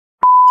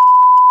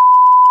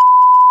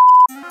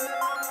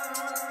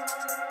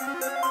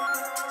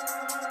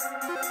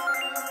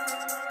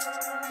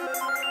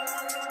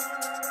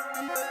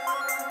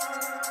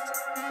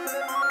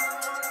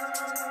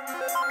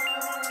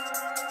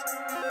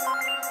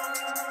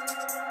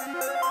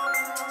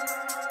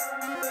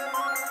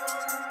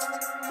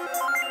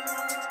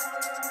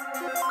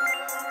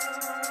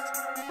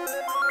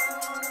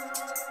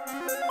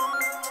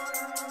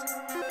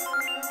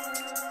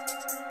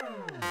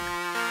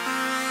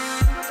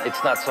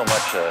It's not so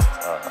much a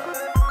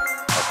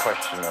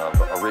question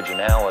of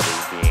originality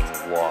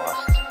being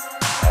lost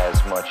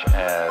as much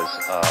as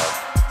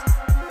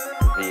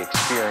the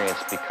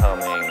experience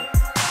becoming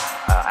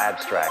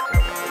abstract in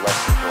a way,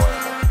 less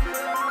enjoyable.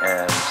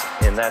 And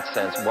in that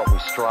sense, what we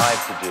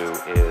strive to do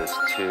is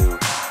to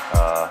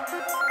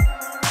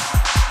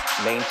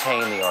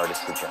maintain the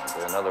artist's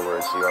agenda. In other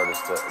words, the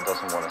artist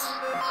doesn't want to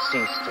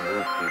cease to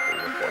move people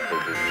with what they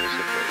do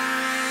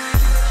musically.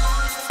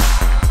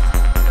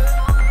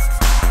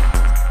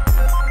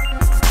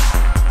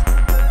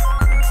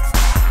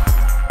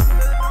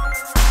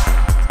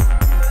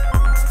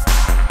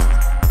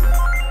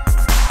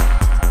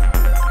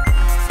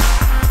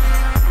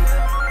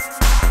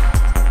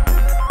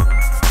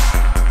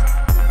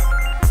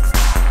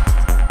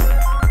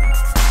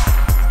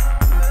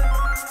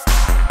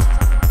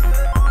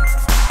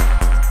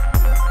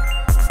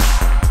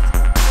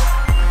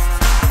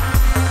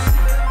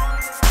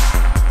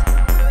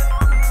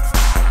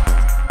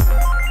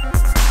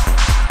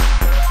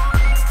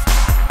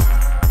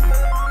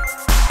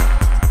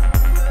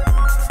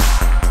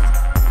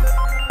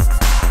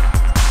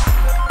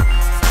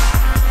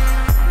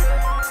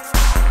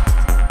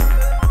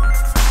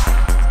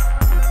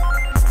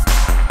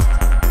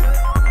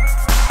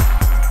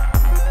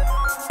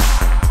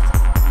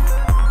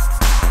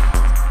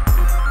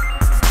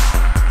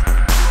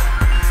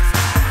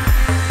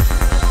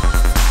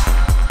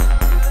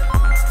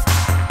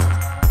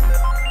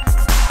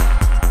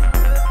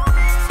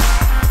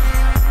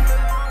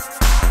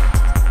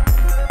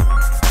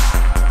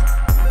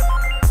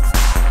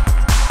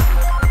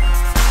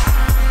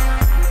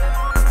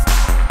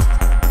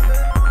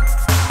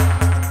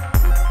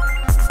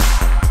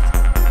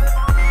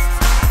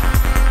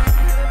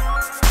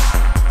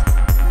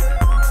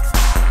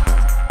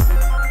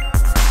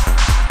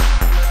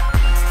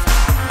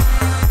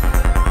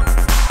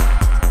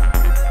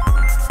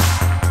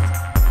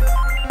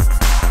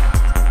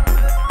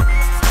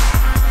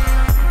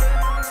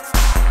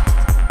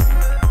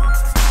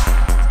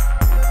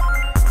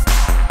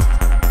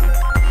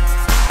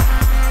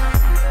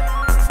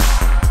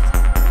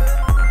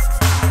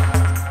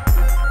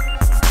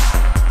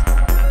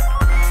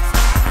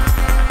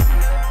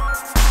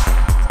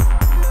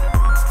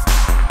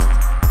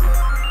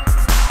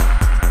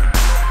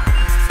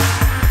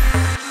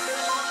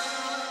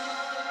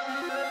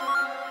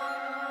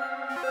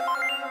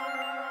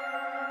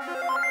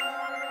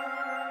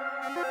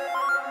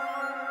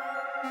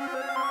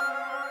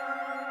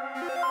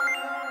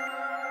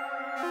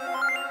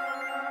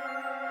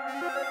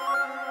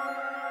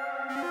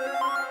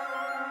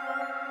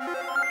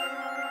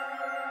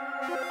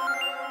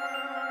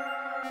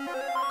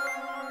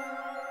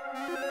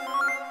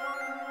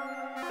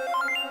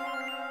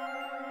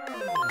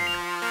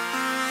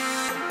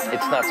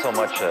 It's not so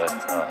much a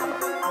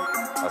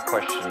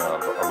question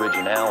of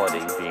originality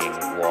being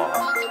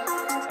lost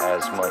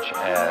as much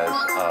as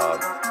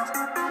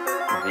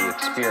the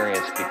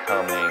experience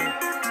becoming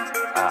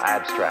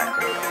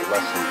abstract in a way,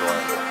 less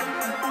enjoyable.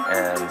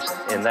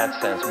 And in that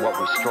sense, what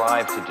we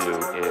strive to do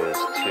is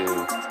to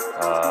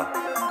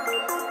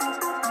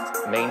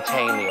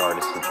maintain the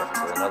artist's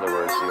agenda. In other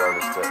words, the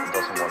artist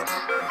doesn't want to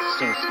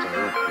cease to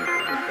move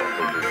people with what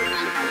they do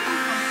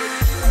musically.